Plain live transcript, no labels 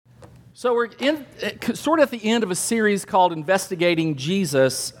So we're sort of at the end of a series called Investigating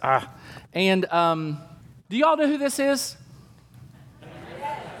Jesus. And do y'all know who this is?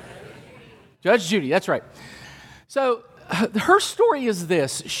 Judge Judy, that's right. So her story is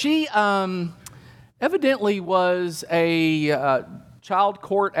this. She evidently was a child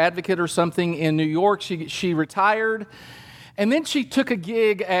court advocate or something in New York. She retired, and then she took a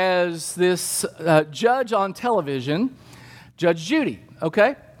gig as this judge on television, Judge Judy,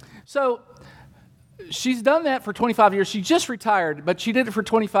 okay? So she's done that for 25 years. She just retired, but she did it for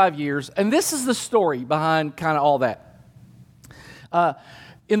 25 years. And this is the story behind kind of all that.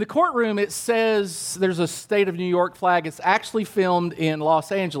 In the courtroom, it says there's a state of New York flag. It's actually filmed in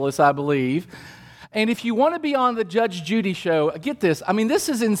Los Angeles, I believe. And if you want to be on the Judge Judy show, get this. I mean, this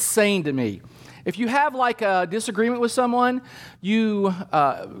is insane to me. If you have like a disagreement with someone, you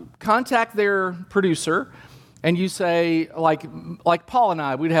contact their producer. And you say, like Paul and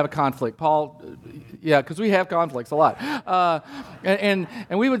I, we'd have a conflict. Paul, yeah, because we have conflicts a lot. And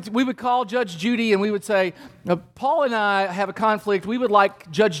we would call Judge Judy and we would say, Paul and I have a conflict. We would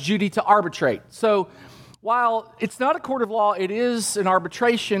like Judge Judy to arbitrate. So while it's not a court of law, it is an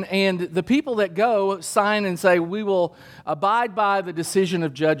arbitration. And the people that go sign and say, we will abide by the decision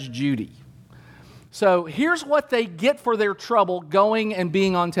of Judge Judy. So here's what they get for their trouble going and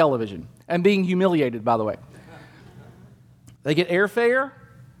being on television and being humiliated, by the way. They get airfare,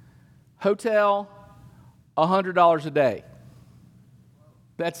 hotel, $100 a day.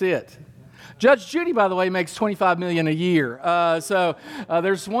 That's it. Judge Judy, by the way, makes $25 million a year. So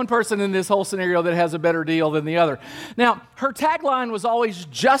there's one person in this whole scenario that has a better deal than the other. Now, her tagline was always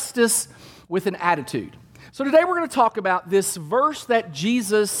justice with an attitude. So today we're going to talk about this verse that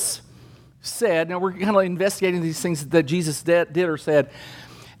Jesus said. Now, we're kind of investigating these things that Jesus did or said.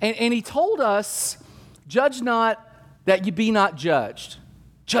 And he told us, judge not, that you be not judged.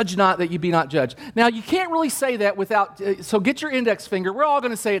 Judge not that you be not judged. Now, you can't really say that without, so get your index finger. We're all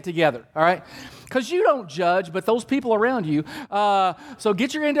going to say it together, all right? Because you don't judge, but those people around you. So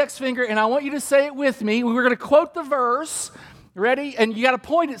get your index finger, and I want you to say it with me. We're going to quote the verse. Ready? And you got to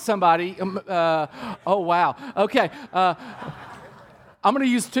point at somebody. Oh, wow. Okay. I'm going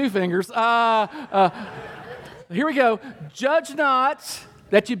to use two fingers. Here we go. Judge not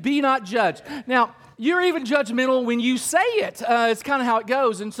that you be not judged. Now, you're even judgmental when you say it. It's kind of how it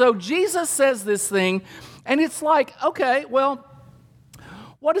goes. And so Jesus says this thing, and it's like, okay, well,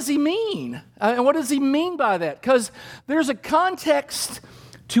 what does he mean? And what does he mean by that? Because there's a context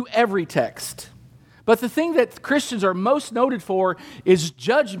to every text. But the thing that Christians are most noted for is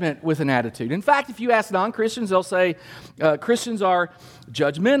judgment with an attitude. In fact, if you ask non-Christians, they'll say Christians are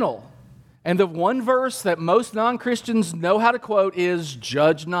judgmental. And the one verse that most non-Christians know how to quote is,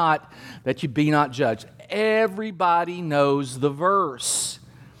 judge not, that you be not judged. Everybody knows the verse.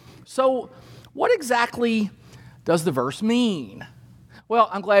 So what exactly does the verse mean?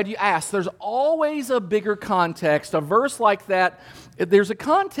 Well, I'm glad you asked. There's always a bigger context. A verse like that, there's a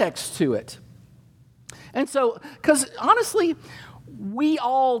context to it. And so, because honestly, we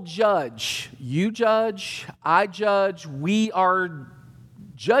all judge. You judge, I judge, we are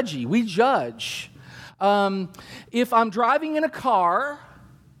judgy. We judge. If I'm driving in a car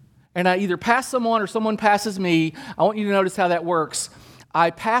and I either pass someone or someone passes me, I want you to notice how that works.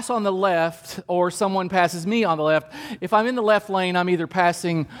 I pass on the left or someone passes me on the left. If I'm in the left lane, I'm either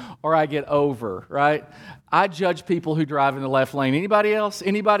passing or I get over, right? I judge people who drive in the left lane. Anybody else?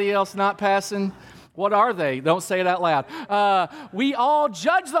 Anybody else not passing? What are they? Don't say it out loud. We all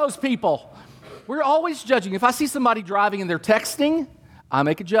judge those people. We're always judging. If I see somebody driving and they're texting, I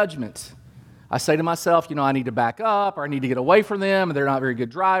make a judgment. I say to myself, I need to back up or I need to get away from them and they're not a very good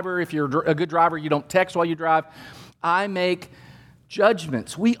driver. If you're a good driver, you don't text while you drive. I make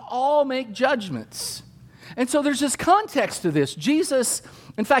judgments. We all make judgments. And so there's this context to this. Jesus,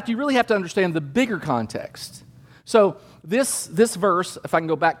 in fact, you really have to understand the bigger context. So this verse, if I can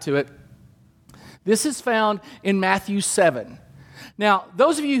go back to it, this is found in Matthew 7. Now,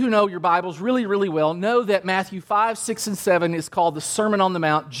 those of you who know your Bibles really, really well know that Matthew 5, 6, and 7 is called the Sermon on the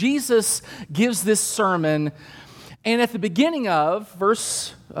Mount. Jesus gives this sermon, and at the beginning of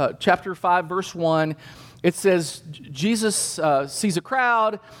chapter 5, verse 1, it says Jesus sees a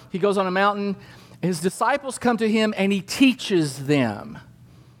crowd, he goes on a mountain, his disciples come to him, and he teaches them.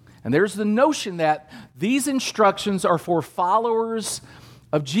 And there's the notion that these instructions are for followers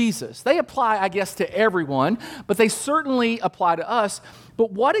of Jesus. They apply, I guess, to everyone, but they certainly apply to us.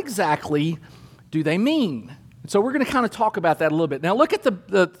 But what exactly do they mean? So we're going to kind of talk about that a little bit. Now look at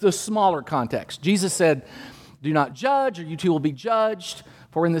the smaller context. Jesus said, do not judge or you too will be judged.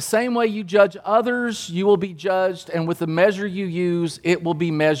 For in the same way you judge others, you will be judged, and with the measure you use, it will be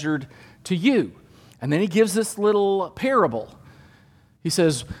measured to you. And then he gives this little parable. He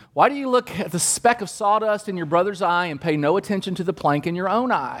says, why do you look at the speck of sawdust in your brother's eye and pay no attention to the plank in your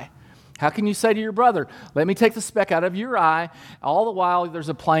own eye? How can you say to your brother, let me take the speck out of your eye, all the while there's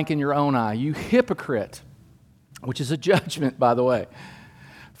a plank in your own eye? You hypocrite, which is a judgment, by the way.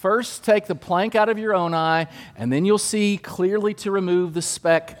 First, take the plank out of your own eye, and then you'll see clearly to remove the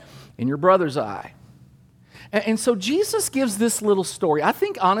speck in your brother's eye. And so Jesus gives this little story. I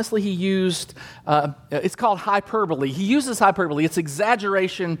think, honestly, he used, it's called hyperbole. He uses hyperbole. It's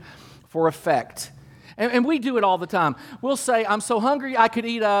exaggeration for effect. And we do it all the time. We'll say, I'm so hungry I could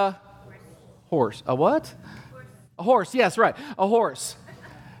eat a horse. A what? A horse, yes, right. A horse.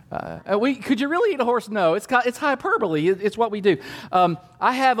 Could you really eat a horse? No, it's hyperbole. It's what we do.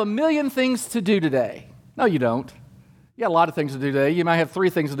 I have a million things to do today. No, you don't. You got a lot of things to do today. You might have 3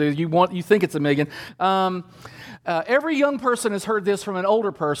 things to do. You think it's a million. Every young person has heard this from an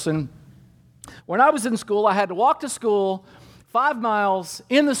older person. When I was in school, I had to walk to school 5 miles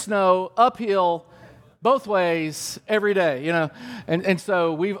in the snow, uphill, both ways, every day. And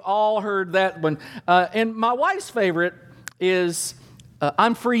so we've all heard that one. And my wife's favorite is,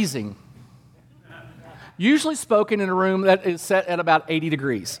 I'm freezing. Usually spoken in a room that is set at about 80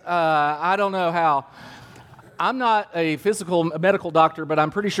 degrees. I don't know how. I'm not a medical doctor, but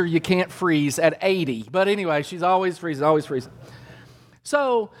I'm pretty sure you can't freeze at 80. But anyway, she's always freezing, always freezing.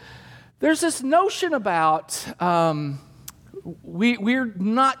 So there's this notion about we're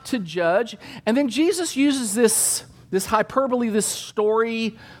not to judge. And then Jesus uses this hyperbole, this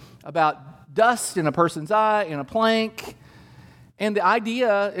story about dust in a person's eye, in a plank. And the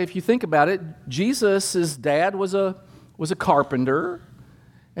idea, if you think about it, Jesus' dad was a carpenter.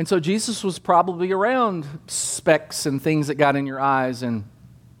 And so Jesus was probably around specks and things that got in your eyes. And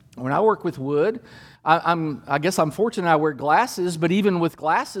when I work with wood, I guess I'm fortunate I wear glasses, but even with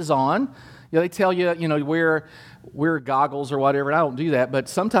glasses on, they tell you, wear goggles or whatever. And I don't do that, but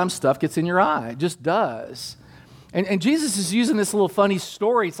sometimes stuff gets in your eye. It just does. And Jesus is using this little funny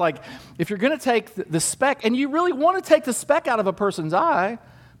story. It's like, if you're going to take the speck, and you really want to take the speck out of a person's eye,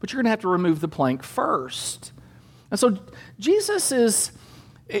 but you're going to have to remove the plank first. And so Jesus is,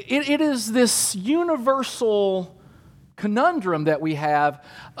 it is this universal conundrum that we have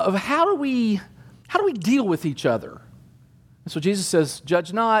of how do we deal with each other? And so Jesus says,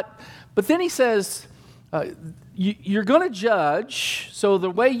 judge not. But then he says, you're going to judge, so the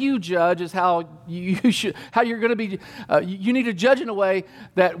way you judge is how you're going to be. You need to judge in a way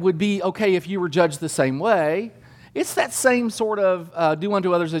that would be okay if you were judged the same way. It's that same sort of do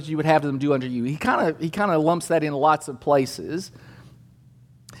unto others as you would have them do unto you. He kind of lumps that in lots of places,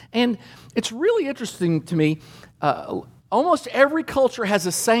 and it's really interesting to me. Almost every culture has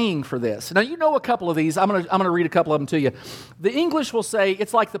a saying for this. Now, you know a couple of these. I'm gonna read a couple of them to you. The English will say,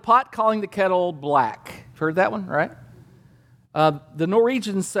 it's like the pot calling the kettle black. You've heard that one, right? The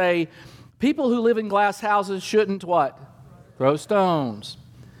Norwegians say, people who live in glass houses shouldn't what? Throw stones.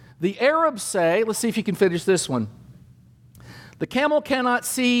 The Arabs say, let's see if you can finish this one. The camel cannot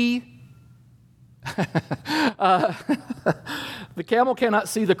see... the camel cannot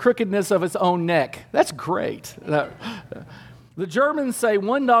see the crookedness of its own neck. That's great. The Germans say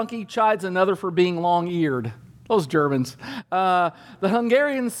one donkey chides another for being long-eared. Those Germans. The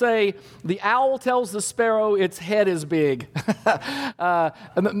Hungarians say the owl tells the sparrow its head is big.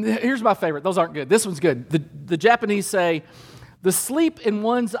 Here's my favorite. Those aren't good. This one's good. The Japanese say the sleep in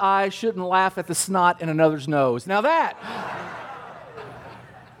one's eye shouldn't laugh at the snot in another's nose. Now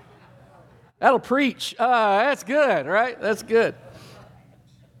that'll preach. That's good, right? That's good.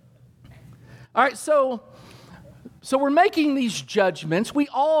 All right, so we're making these judgments. We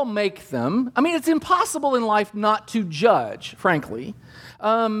all make them. I mean, it's impossible in life not to judge, frankly.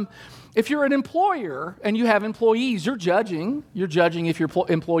 If you're an employer and you have employees, you're judging. You're judging if your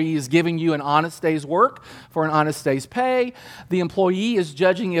employee is giving you an honest day's work for an honest day's pay. The employee is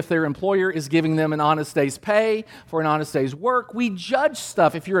judging if their employer is giving them an honest day's pay for an honest day's work. We judge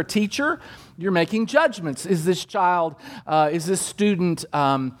stuff. If you're a teacher, you're making judgments. Is this child, is this student,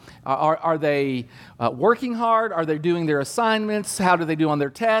 are they working hard? Are they doing their assignments? How do they do on their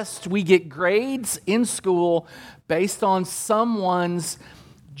tests? We get grades in school based on someone's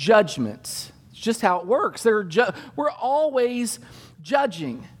judgments. It's just how it works. We're always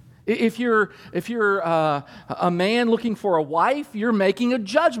judging. If you're a man looking for a wife, you're making a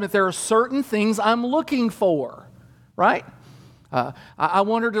judgment. There are certain things I'm looking for, right? I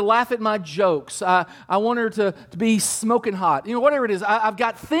want her to laugh at my jokes. I want her to be smoking hot. Whatever it is, I've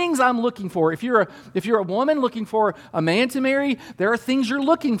got things I'm looking for. If you're a woman looking for a man to marry, there are things you're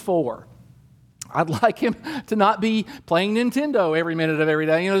looking for. I'd like him to not be playing Nintendo every minute of every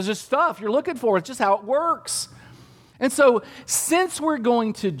day. There's just stuff you're looking for. It's just how it works. And so, since we're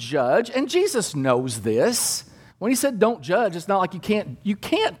going to judge, and Jesus knows this, when he said don't judge, it's not like you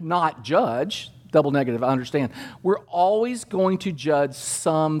can't not judge. Double negative, I understand. We're always going to judge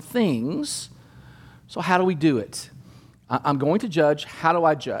some things. So how do we do it? I'm going to judge. How do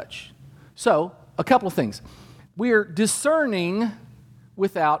I judge? So, a couple of things. We're discerning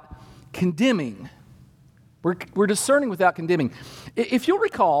without condemning. We're discerning without condemning. If you'll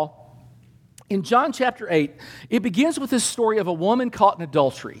recall, in John chapter 8, it begins with this story of a woman caught in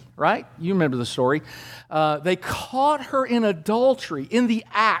adultery, right? You remember the story. They caught her in adultery, in the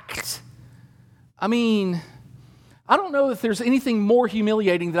act. I don't know if there's anything more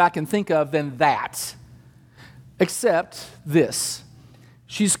humiliating that I can think of than that, except this.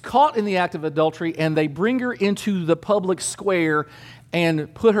 She's caught in the act of adultery, and they bring her into the public square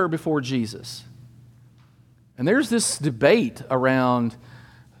and put her before Jesus. And there's this debate around,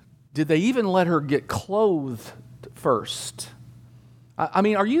 did they even let her get clothed first?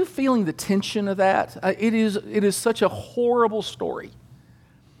 Are you feeling the tension of that? It is such a horrible story.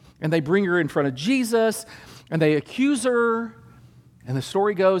 And they bring her in front of Jesus, and they accuse her. And the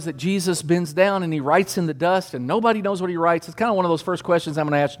story goes that Jesus bends down and he writes in the dust, and nobody knows what he writes. It's kind of one of those first questions I'm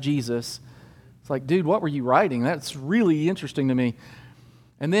going to ask Jesus. It's like, dude, what were you writing? That's really interesting to me.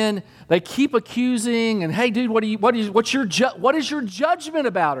 And then they keep accusing, and hey, dude, what is your judgment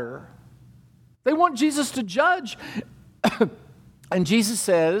about her? They want Jesus to judge. And Jesus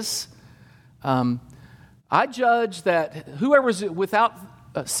says, I judge that whoever's without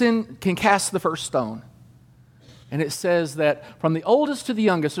sin can cast the first stone. And it says that from the oldest to the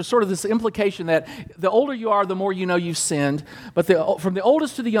youngest, there's sort of this implication that the older you are, the more you know you've sinned. But from the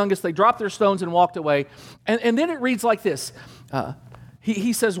oldest to the youngest, they dropped their stones and walked away. And then it reads like this.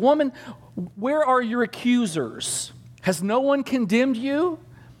 He says, woman, where are your accusers? Has no one condemned you?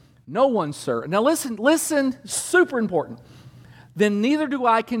 No one, sir. Now listen, super important. Then neither do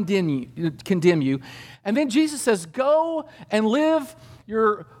I condemn you. And then Jesus says, go and live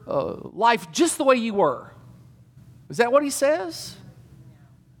your life just the way you were. Is that what he says?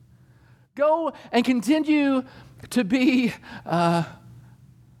 Go and continue to be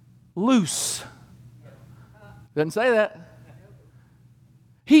loose. Doesn't say that.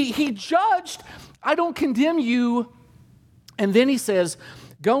 He judged, I don't condemn you. And then he says,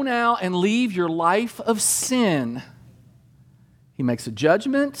 go now and leave your life of sin. He makes a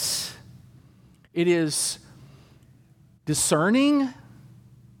judgment. It is discerning,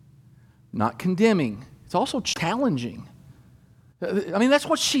 not condemning. It's also challenging. That's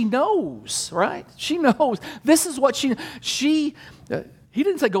what she knows, right? She knows. This is what he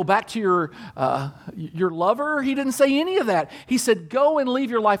didn't say go back to your lover. He didn't say any of that. He said go and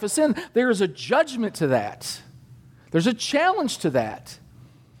leave your life of sin. There is a judgment to that. There's a challenge to that.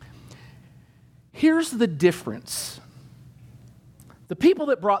 Here's the difference. The people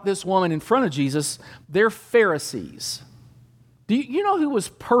that brought this woman in front of Jesus, they're Pharisees. Do you know who was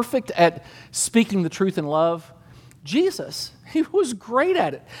perfect at speaking the truth in love? Jesus. He was great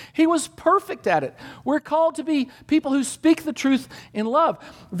at it. He was perfect at it. We're called to be people who speak the truth in love.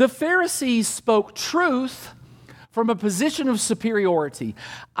 The Pharisees spoke truth from a position of superiority.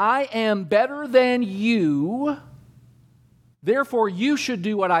 I am better than you, therefore you should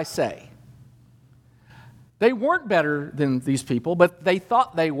do what I say. They weren't better than these people, but they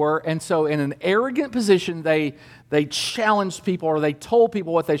thought they were, and so in an arrogant position, they challenged people or they told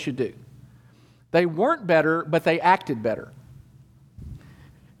people what they should do. They weren't better, but they acted better.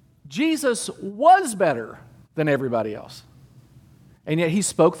 Jesus was better than everybody else, and yet he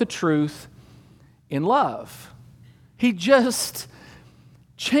spoke the truth in love. He just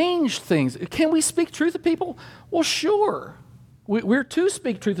changed things. Can we speak truth to people? Well, sure. We're to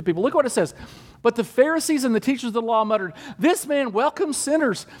speak truth to people. Look what it says. But the Pharisees and the teachers of the law muttered, this man welcomes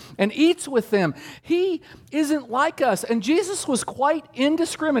sinners and eats with them. He isn't like us. And Jesus was quite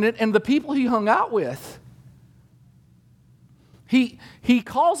indiscriminate in the people he hung out with. He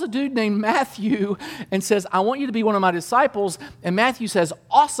calls a dude named Matthew and says, I want you to be one of my disciples. And Matthew says,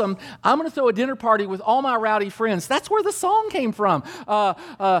 awesome, I'm going to throw a dinner party with all my rowdy friends. That's where the song came from.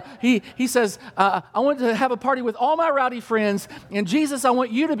 He says, I want to have a party with all my rowdy friends. And Jesus, I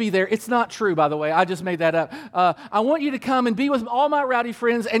want you to be there. It's not true, by the way. I just made that up. I want you to come and be with all my rowdy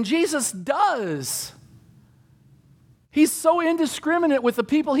friends. And Jesus does. He's so indiscriminate with the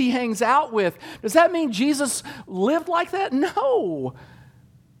people he hangs out with. Does that mean Jesus lived like that? No.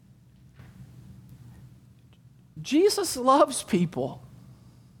 Jesus loves people.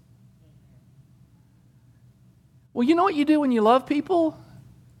 Well, you know what you do when you love people?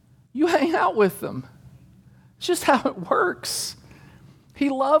 You hang out with them. It's just how it works. He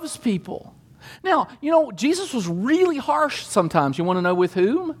loves people. Now, Jesus was really harsh sometimes. You want to know with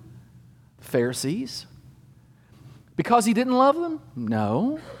whom? The Pharisees. Because he didn't love them?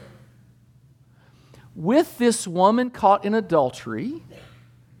 No. With this woman caught in adultery,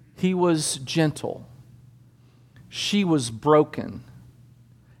 he was gentle. She was broken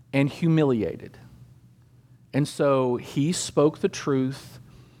and humiliated. And so he spoke the truth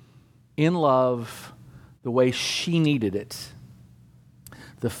in love the way she needed it.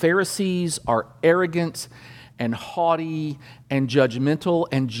 The Pharisees are arrogant and haughty and judgmental,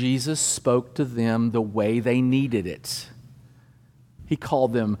 and Jesus spoke to them the way they needed it. He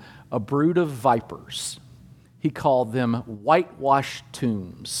called them a brood of vipers. He called them whitewashed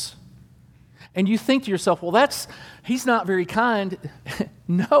tombs. And you think to yourself, well, he's not very kind.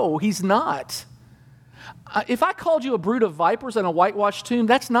 No, he's not. If I called you a brood of vipers and a whitewashed tomb,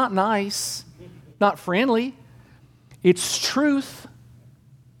 that's not nice, not friendly. It's truth.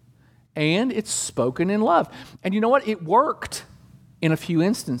 And it's spoken in love. And you know what? It worked in a few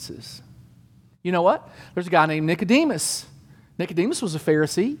instances. You know what? There's a guy named Nicodemus. Nicodemus was a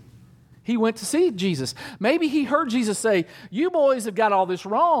Pharisee. He went to see Jesus. Maybe he heard Jesus say, you boys have got all this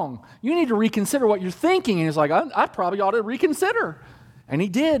wrong. You need to reconsider what you're thinking. And he's like, I probably ought to reconsider. And he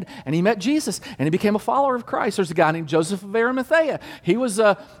did, and he met Jesus, and he became a follower of Christ. There's a guy named Joseph of Arimathea. He was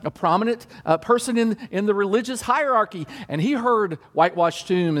a prominent person in the religious hierarchy, and he heard whitewashed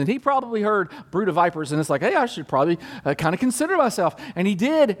tomb, and he probably heard brood of vipers, and it's like, hey, I should probably kind of consider myself. And he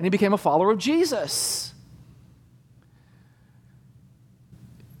did, and he became a follower of Jesus.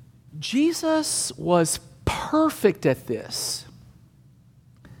 Jesus was perfect at this.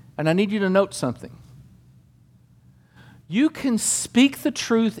 And I need you to note something. You can speak the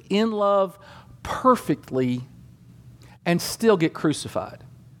truth in love perfectly and still get crucified.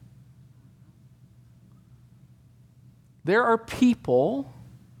 There are people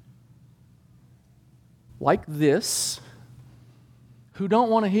like this who don't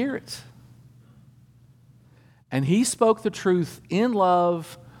want to hear it. And he spoke the truth in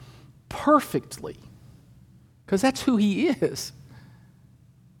love perfectly because that's who he is.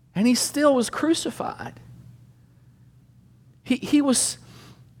 And he still was crucified. He was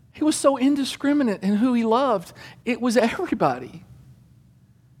so indiscriminate in who he loved. It was everybody.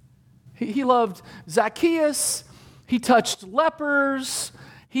 He loved Zacchaeus. He touched lepers.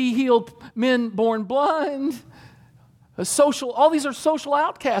 He healed men born blind. All these are social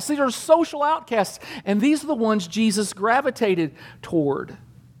outcasts. These are social outcasts. And these are the ones Jesus gravitated toward.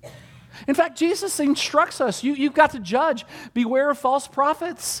 In fact, Jesus instructs us, you've got to judge. Beware of false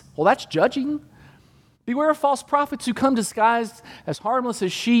prophets. Well, that's judging. Beware of false prophets who come disguised as harmless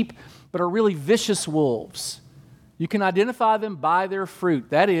as sheep, but are really vicious wolves. You can identify them by their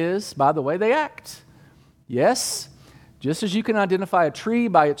fruit. That is, by the way they act. Yes, just as you can identify a tree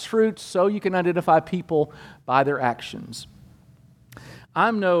by its fruit, so you can identify people by their actions.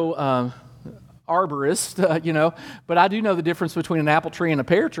 I'm no arborist, but I do know the difference between an apple tree and a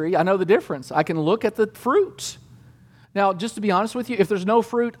pear tree. I know the difference. I can look at the fruit. Now, just to be honest with you, if there's no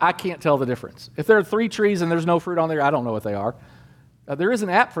fruit, I can't tell the difference. If there are 3 trees and there's no fruit on there, I don't know what they are. There is an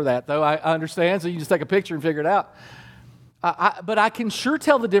app for that, though, I understand, so you just take a picture and figure it out. But I can sure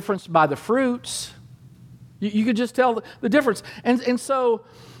tell the difference by the fruits. You can just tell the difference. And so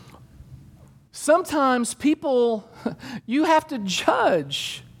sometimes people, you have to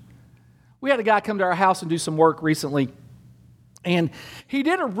judge. We had a guy come to our house and do some work recently, and he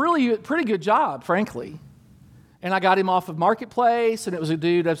did a really pretty good job, frankly. And I got him off of Marketplace, and it was a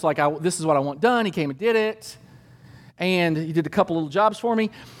dude that's like, this is what I want done. He came and did it, and he did a couple little jobs for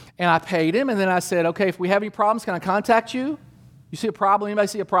me, and I paid him, and then I said, okay, if we have any problems, can I contact you? You see a problem? Anybody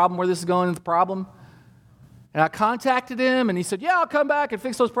see a problem where this is going with the problem? And I contacted him, and he said, yeah, I'll come back and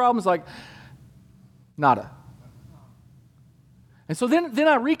fix those problems. Like, nada. And so then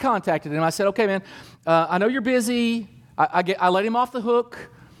I recontacted him. I said, okay, man, I know you're busy. I let him off the hook.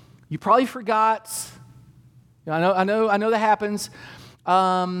 You probably forgot. I know that happens.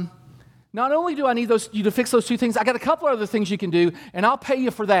 Not only do I need you to fix those 2 things, I got a couple other things you can do, and I'll pay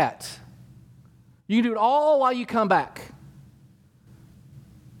you for that. You can do it all while you come back.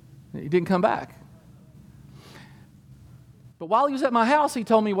 He didn't come back. But while he was at my house, he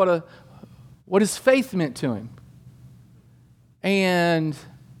told me what his faith meant to him and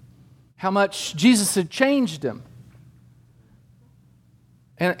how much Jesus had changed him.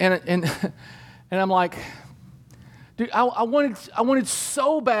 And I'm like, dude, I wanted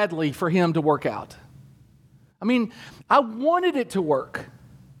so badly for him to work out. I mean, I wanted it to work.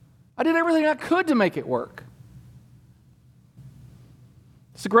 I did everything I could to make it work.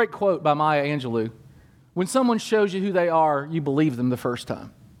 It's a great quote by Maya Angelou. When someone shows you who they are, you believe them the first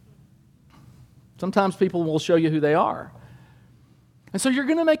time. Sometimes people will show you who they are. And so you're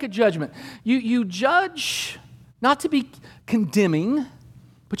going to make a judgment. You judge not to be condemning,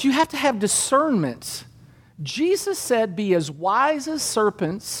 but you have to have discernment. Jesus said, be as wise as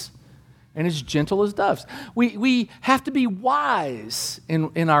serpents and as gentle as doves. We have to be wise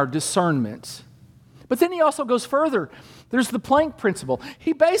in our discernment. But then he also goes further. There's the Planck principle.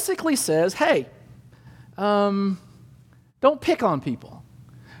 He basically says, hey, don't pick on people.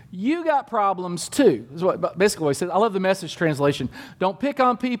 You got problems too, is basically what he says. I love the Message translation. Don't pick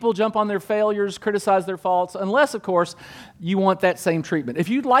on people, jump on their failures, criticize their faults, unless, of course, you want that same treatment. If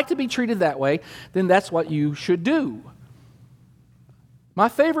you'd like to be treated that way, then that's what you should do. My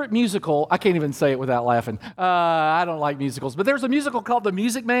favorite musical, I can't even say it without laughing. I don't like musicals, but there's a musical called The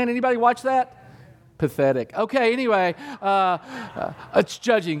Music Man. Anybody watch that? Pathetic. Okay, anyway, it's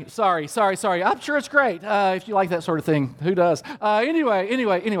judging. Sorry. I'm sure it's great if you like that sort of thing. Who does?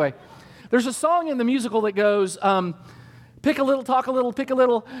 Anyway. There's a song in the musical that goes, pick a little, talk a little, pick a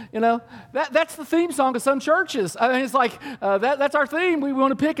little, you know. That's the theme song of some churches. I mean, it's like, that's our theme. We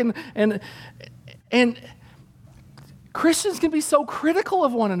want to pick and Christians can be so critical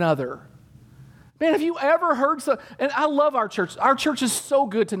of one another. Man, have you ever heard and I love our church. Our church is so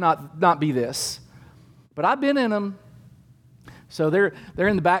good to not be this. But I've been in them. So they're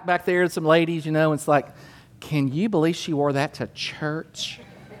in the back there, some ladies, you know, and it's like, can you believe she wore that to church?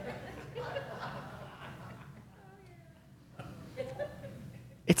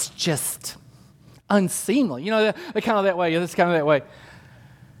 It's just unseemly. You know, they're kind of that way. It's kind of that way.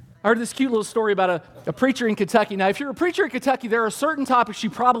 I heard this cute little story about a preacher in Kentucky. Now, if you're a preacher in Kentucky, there are certain topics you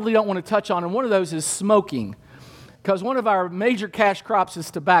probably don't want to touch on, and one of those is smoking. Because one of our major cash crops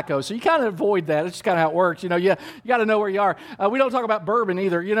is tobacco. So you kind of avoid that. It's just kind of how it works. You know, you got to know where you are. We don't talk about bourbon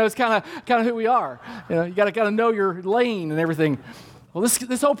either. You know, it's kind of who we are. You know, you got to know your lane and everything. Well,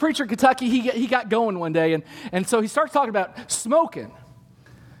 this old preacher in Kentucky, he got going one day, and so he starts talking about smoking.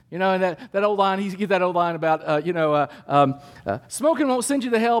 You know, and that old line, he get that old line about, smoking won't send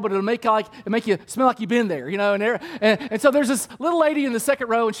you to hell, but it'll make you smell like you've been there. You know, and so there's this little lady in the second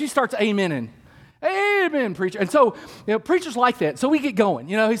row, and she starts amening. Amen, preacher. And so, you know, preachers like that. So we get going,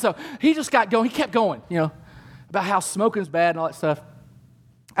 you know. So he just got going. He kept going, you know, about how smoking's bad and all that stuff.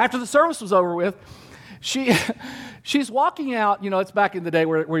 After the service was over with, she's walking out. You know, it's back in the day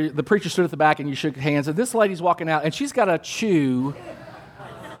where the preacher stood at the back and you shook hands. And this lady's walking out, and she's got to chew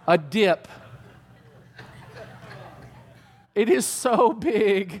a dip. It is so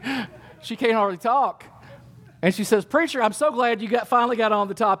big, she can't hardly talk. And she says, "Preacher, I'm so glad you finally got on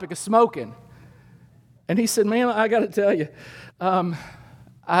the topic of smoking." And he said, "Man, I got to tell you,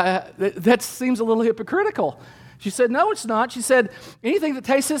 that seems a little hypocritical." She said, "No, it's not." She said, "Anything that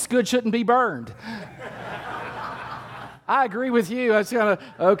tastes this good shouldn't be burned." I agree with you. I was kind of,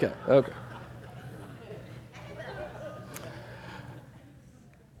 okay.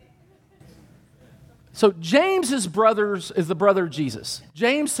 So James's brothers is the brother of Jesus.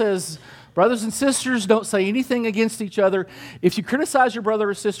 James says, brothers and sisters, don't say anything against each other. If you criticize your brother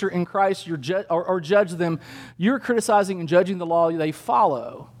or sister in Christ or judge them, you're criticizing and judging the law they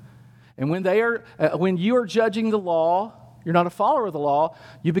follow. And when you are judging the law, you're not a follower of the law,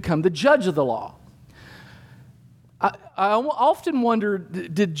 you become the judge of the law. I often wonder,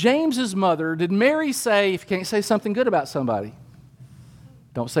 did James's mother, did Mary say, if you can't say something good about somebody,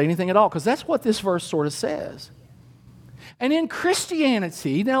 don't say anything at all? Because that's what this verse sort of says. And in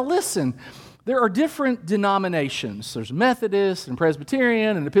Christianity, now listen, there are different denominations. There's Methodist and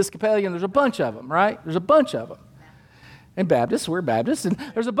Presbyterian and Episcopalian. There's a bunch of them, right? There's a bunch of them. And Baptists, we're Baptists, and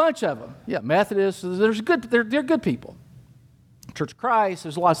there's a bunch of them. Yeah, Methodists, they're good people. Church of Christ,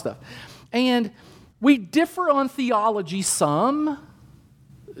 there's a lot of stuff. And we differ on theology some,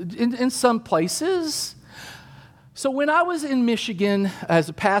 in some places. So when I was in Michigan as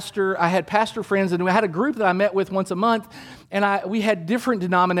a pastor, I had pastor friends, and we had a group that I met with once a month, and we had different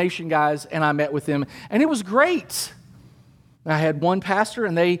denomination guys, and I met with them, and it was great. I had one pastor,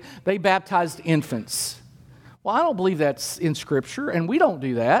 and they baptized infants. Well, I don't believe that's in Scripture, and we don't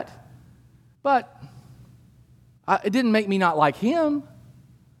do that, but it didn't make me not like him.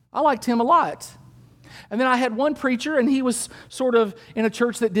 I liked him a lot. And then I had one preacher, and he was sort of in a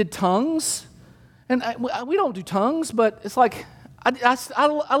church that did tongues. And we don't do tongues, but it's like, I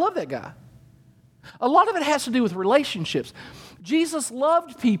love that guy. A lot of it has to do with relationships. Jesus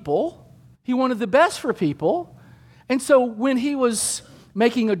loved people. He wanted the best for people. And so when he was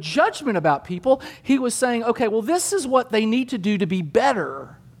making a judgment about people, he was saying, okay, well, this is what they need to do to be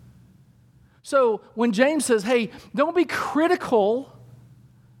better. So when James says, hey, don't be critical,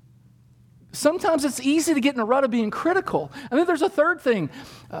 sometimes it's easy to get in a rut of being critical. And then there's a third thing.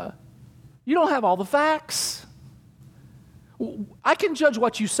 You don't have all the facts. I can judge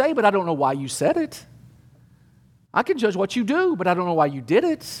what you say, but I don't know why you said it. I can judge what you do, but I don't know why you did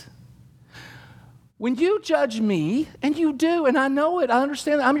it. When you judge me, and you do, and I know it, I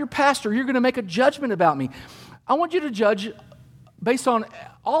understand that I'm your pastor, you're going to make a judgment about me. I want you to judge based on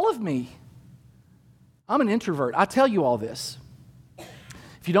all of me. I'm an introvert. I tell you all this.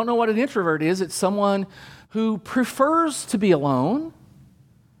 If you don't know what an introvert is, it's someone who prefers to be alone.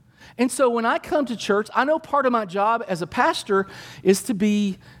 And so when I come to church, I know part of my job as a pastor is to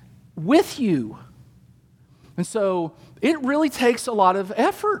be with you. And so it really takes a lot of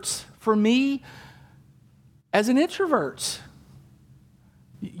effort for me as an introvert.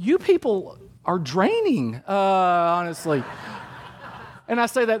 You people are draining, honestly. And I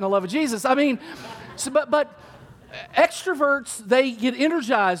say that in the love of Jesus. I mean, but extroverts, they get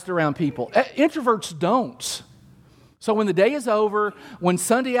energized around people. Introverts don't. So when the day is over, when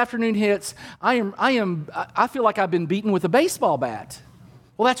Sunday afternoon hits, I feel like I've been beaten with a baseball bat.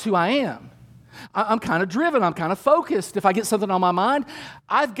 Well, that's who I am. I'm kind of driven. I'm kind of focused. If I get something on my mind,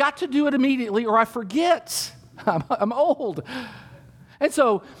 I've got to do it immediately or I forget. I'm old. And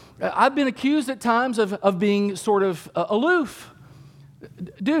so I've been accused at times of being sort of aloof.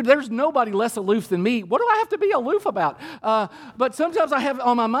 Dude, there's nobody less aloof than me. What do I have to be aloof about? But sometimes I have it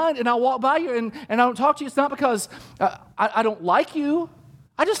on my mind and I'll walk by you and I don't talk to you. It's not because I don't like you.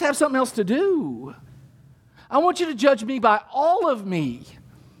 I just have something else to do. I want you to judge me by all of me.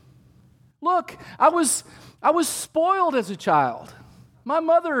 Look, I was spoiled as a child. My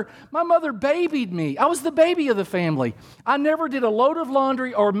mother babied me. I was the baby of the family. I never did a load of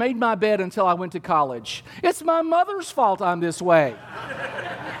laundry or made my bed until I went to college. It's my mother's fault I'm this way.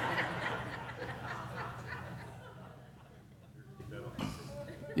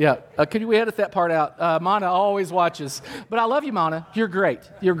 Yeah, can we edit that part out? Mana always watches. But I love you, Mana. You're great.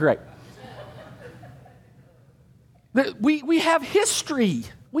 You're great. We have history.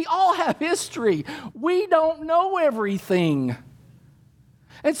 We all have history. We don't know everything.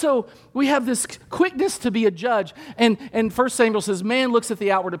 And so we have this quickness to be a judge. And 1 Samuel says, man looks at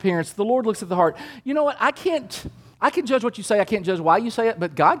the outward appearance. The Lord looks at the heart. You know what? I can judge what you say. I can't judge why you say it,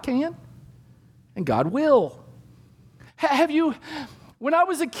 but God can. And God will. When I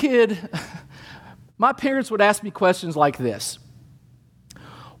was a kid, my parents would ask me questions like this.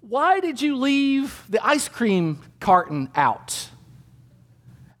 Why did you leave the ice cream carton out?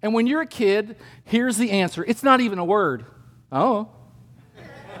 And when you're a kid, here's the answer. It's not even a word. Oh.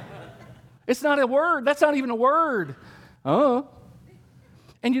 It's not a word. That's not even a word. Oh.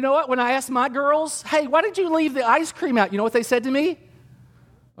 And you know what? When I asked my girls, hey, why did you leave the ice cream out? You know what they said to me?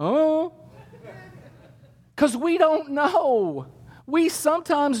 Oh. Because we don't know. We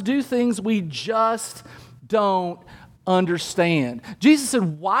sometimes do things we just don't understand. Jesus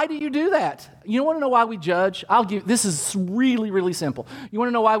said, why do you do that? You want to know why we judge? This is really, really simple. You want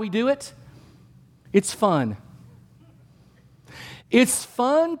to know why we do it? It's fun. It's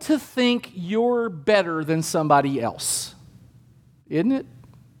fun to think you're better than somebody else. Isn't it?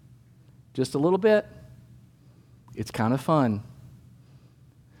 Just a little bit. It's kind of fun.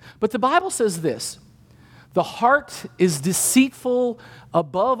 But the Bible says this, the heart is deceitful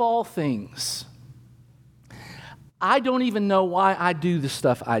above all things. I don't even know why I do the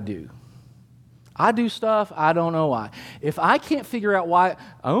stuff I do. I do stuff, I don't know why. If I can't figure out why,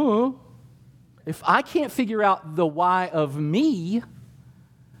 if I can't figure out the why of me,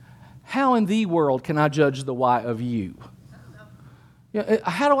 how in the world can I judge the why of you?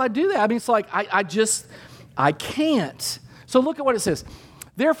 How do I do that? I mean, it's like I can't. So look at what it says.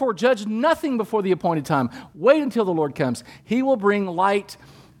 Therefore, judge nothing before the appointed time. Wait until the Lord comes. He will bring light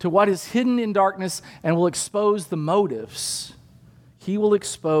to what is hidden in darkness and will expose the motives. He will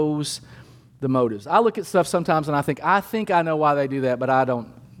expose the motives. I look at stuff sometimes and I think I know why they do that, but I don't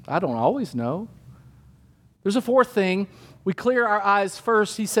always know. There's a fourth thing. We clear our eyes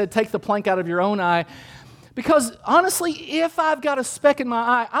first. He said, take the plank out of your own eye. Because honestly, if I've got a speck in my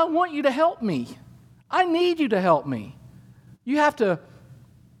eye, I want you to help me. I need you to help me. You have to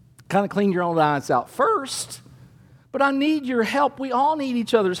kind of clean your own eyes out first, but I need your help. We all need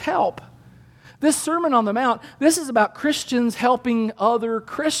each other's help. This Sermon on the Mount, this is about Christians helping other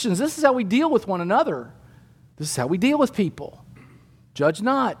Christians. This is how we deal with one another. This is how we deal with people. Judge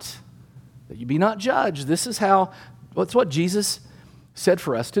not, that you be not judged. This is how Well, it's what Jesus said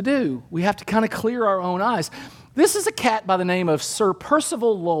for us to do. We have to kind of clear our own eyes. This is a cat by the name of Sir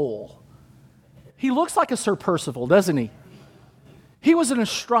Percival Lowell. He looks like a Sir Percival, doesn't he? He was an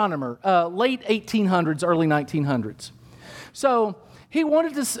astronomer, late 1800s, early 1900s. So he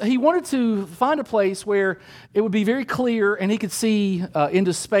wanted to find a place where it would be very clear and he could see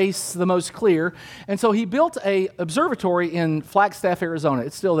into space the most clear. And so he built an observatory in Flagstaff, Arizona.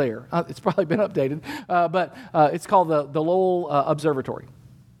 It's still there. It's probably been updated, but it's called the Lowell Observatory.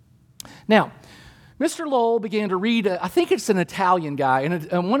 Now, Mr. Lowell began to read, I think it's an Italian guy,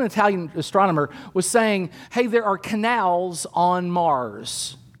 and one Italian astronomer was saying, hey, there are canals on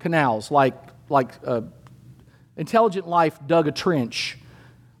Mars. Canals, like intelligent life dug a trench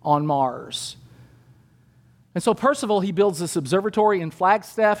on Mars. And so Percival, he builds this observatory in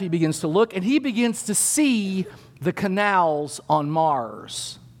Flagstaff. He begins to look, and he begins to see the canals on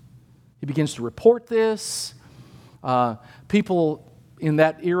Mars. He begins to report this. People in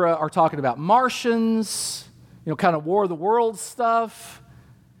that era are talking about Martians, kind of War of the Worlds stuff.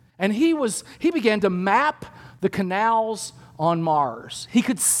 And he began to map the canals on Mars. He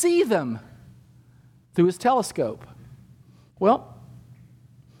could see them through his telescope. Well,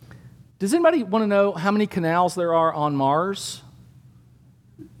 does anybody want to know how many canals there are on Mars?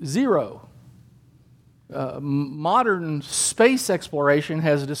 0. Modern space exploration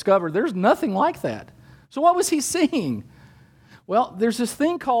has discovered there's nothing like that. So what was he seeing? Well, there's this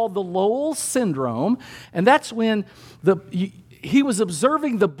thing called the Lowell syndrome, and that's when he was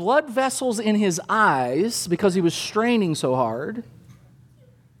observing the blood vessels in his eyes because he was straining so hard,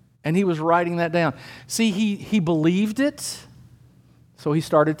 and he was writing that down. See, he believed it, so he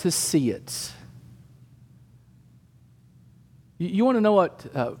started to see it. You want to know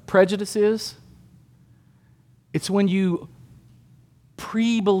what prejudice is? It's when you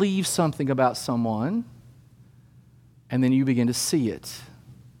pre-believe something about someone, and then you begin to see it.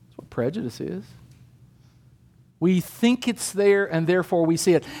 That's what prejudice is. We think it's there, and therefore we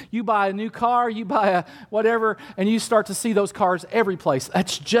see it. You buy a new car, you buy a whatever, and you start to see those cars every place.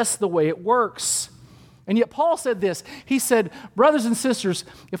 That's just the way it works. And yet Paul said this. He said, brothers and sisters,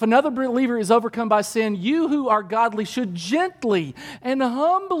 if another believer is overcome by sin, you who are godly should gently and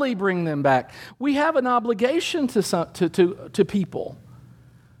humbly bring them back. We have an obligation to people.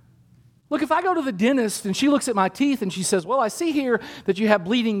 Look, if I go to the dentist and she looks at my teeth and she says, well, I see here that you have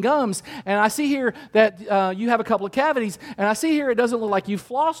bleeding gums, and I see here that you have a couple of cavities, and I see here it doesn't look like you've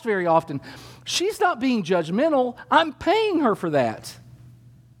flossed very often. She's not being judgmental. I'm paying her for that.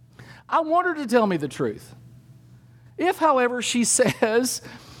 I want her to tell me the truth. If, however, she says,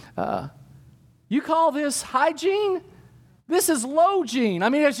 you call this hygiene? This is low gene. I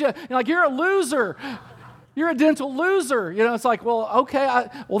mean, it's just, like you're a loser. You're a dental loser. It's like, well, okay,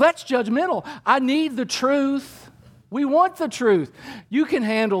 that's judgmental. I need the truth. We want the truth. You can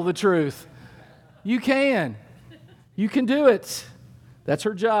handle the truth. You can. You can do it. That's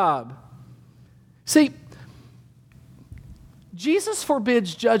her job. See, Jesus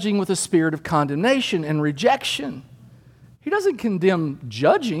forbids judging with a spirit of condemnation and rejection. He doesn't condemn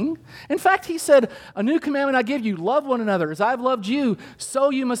judging. In fact, he said, a new commandment I give you, love one another. As I've loved you, so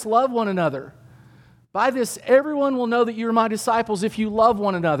you must love one another. By this, everyone will know that you are my disciples if you love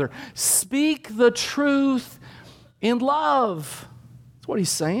one another. Speak the truth in love. That's what he's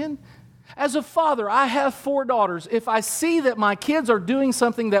saying. As a father, I have 4 daughters. If I see that my kids are doing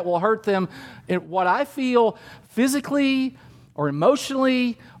something that will hurt them, in what I feel physically or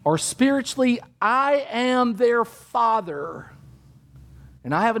emotionally or spiritually, I am their father.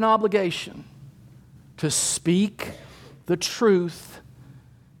 And I have an obligation to speak the truth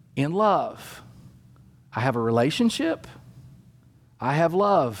in love. I have a relationship. I have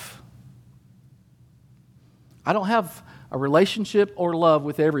love. I don't have a relationship or love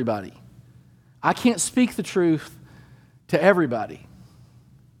with everybody. I can't speak the truth to everybody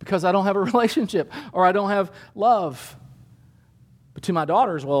because I don't have a relationship or I don't have love. But to my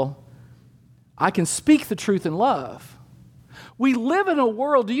daughters, well, I can speak the truth in love. We live in a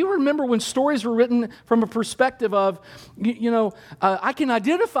world, do you remember when stories were written from a perspective of, I can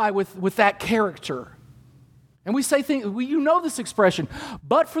identify with that character. And we say things, this expression,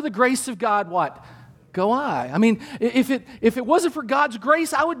 but for the grace of God, what? Go I. I mean, if it wasn't for God's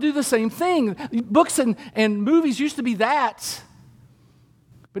grace, I would do the same thing. Books and movies used to be that.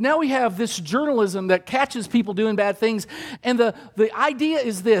 But now we have this journalism that catches people doing bad things. And the idea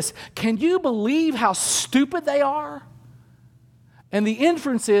is this: can you believe how stupid they are? And the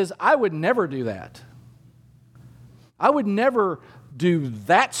inference is, I would never do that. I would never do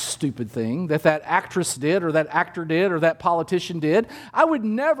that stupid thing that actress did or that actor did or that politician did. I would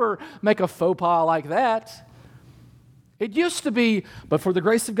never make a faux pas like that. It used to be, but for the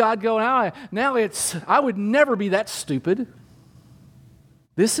grace of God going out, now it's, I would never be that stupid.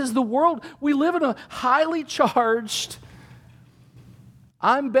 This is the world. We live in a highly charged,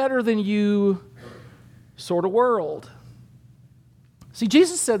 I'm better than you sort of world. See,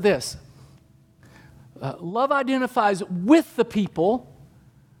 Jesus said this, love identifies with the people,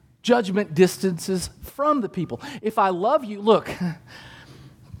 judgment distances from the people. If I love you, look,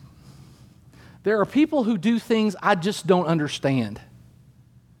 there are people who do things I just don't understand.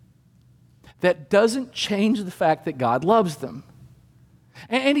 That doesn't change the fact that God loves them.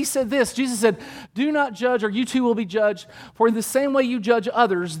 And he said this, Jesus said, do not judge or you too will be judged, for in the same way you judge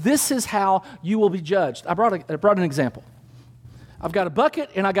others, this is how you will be judged. I brought an example. I've got a bucket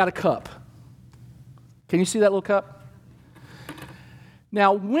and I got a cup. Can you see that little cup?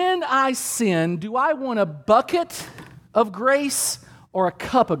 Now, when I sin, do I want a bucket of grace or a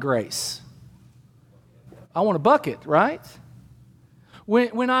cup of grace? I want a bucket, right?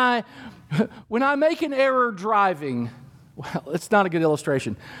 When I make an error driving, well, it's not a good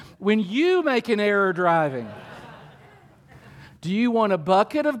illustration. When you make an error driving, do you want a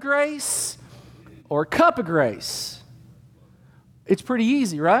bucket of grace or a cup of grace? It's pretty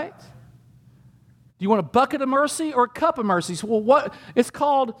easy, right? Do you want a bucket of mercy or a cup of mercy? So, well, it's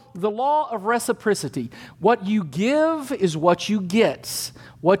called the law of reciprocity. What you give is what you get.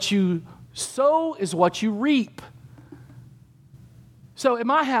 What you sow is what you reap. So at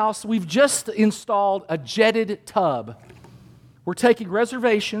my house, we've just installed a jetted tub. We're taking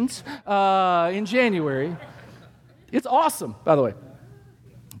reservations in January. It's awesome, by the way.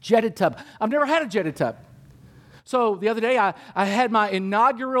 Jetted tub. I've never had a jetted tub. So the other day, I had my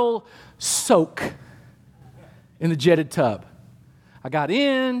inaugural soak in the jetted tub. I got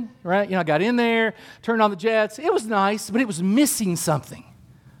in, right? I got in there, turned on the jets. It was nice, but it was missing something.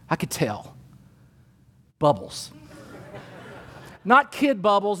 I could tell. Bubbles. Not kid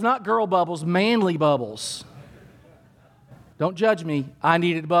bubbles, not girl bubbles, manly bubbles. Don't judge me. I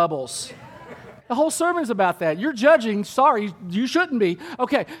needed bubbles. The whole sermon's about that. You're judging. Sorry, you shouldn't be.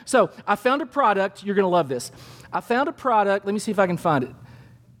 Okay, so I found a product. You're going to love this. I found a product. Let me see if I can find it.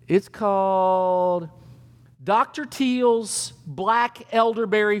 It's called Dr. Teal's Black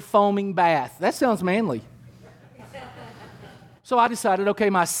Elderberry Foaming Bath. That sounds manly. So I decided, okay,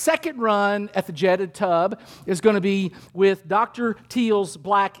 my second run at the jetted tub is going to be with Dr. Teal's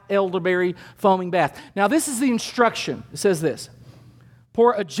Black Elderberry Foaming Bath. Now, this is the instruction. It says this.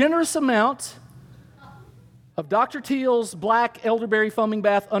 Pour a generous amount of Dr. Teal's Black Elderberry Foaming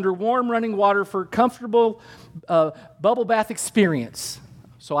Bath under warm running water for comfortable bubble bath experience.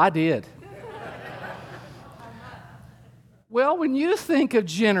 So I did. Well, when you think of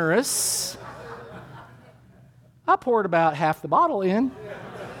generous, I poured about half the bottle in.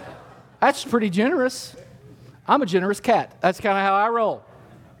 That's pretty generous. I'm a generous cat. That's kind of how I roll.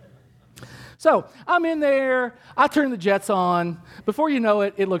 So I'm in there. I turn the jets on. Before you know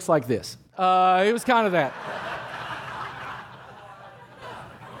it, it looks like this. It was kind of that.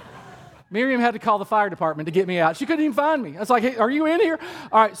 Miriam had to call the fire department to get me out. She couldn't even find me. I was like, hey, are you in here?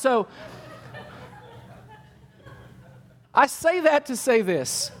 All right, so I say that to say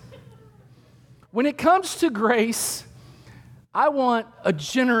this. When it comes to grace, I want a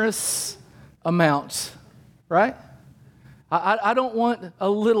generous amount, right? I don't want a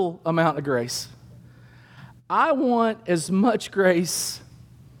little amount of grace. I want as much grace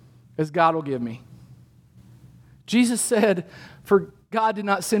as God will give me. Jesus said, for God did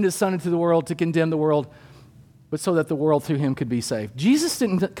not send his Son into the world to condemn the world, but so that the world through him could be saved. Jesus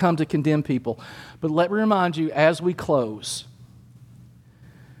didn't come to condemn people, but let me remind you as we close,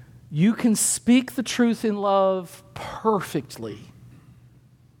 you can speak the truth in love perfectly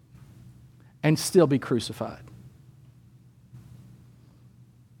and still be crucified.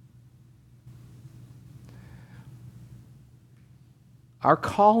 Our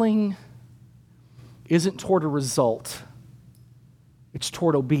calling isn't toward a result. It's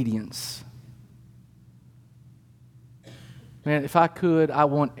toward obedience. Man, if I could, I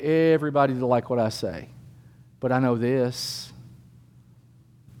want everybody to like what I say. But I know this.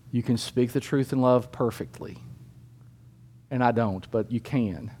 You can speak the truth in love perfectly. And I don't, but you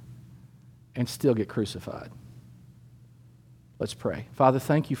can. And still get crucified. Let's pray. Father,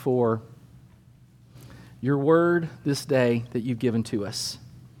 thank you for your word this day that you've given to us.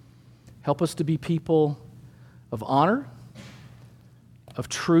 Help us to be people of honor, of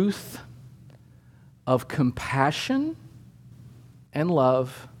truth, of compassion, and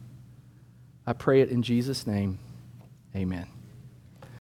love. I pray it in Jesus' name. Amen.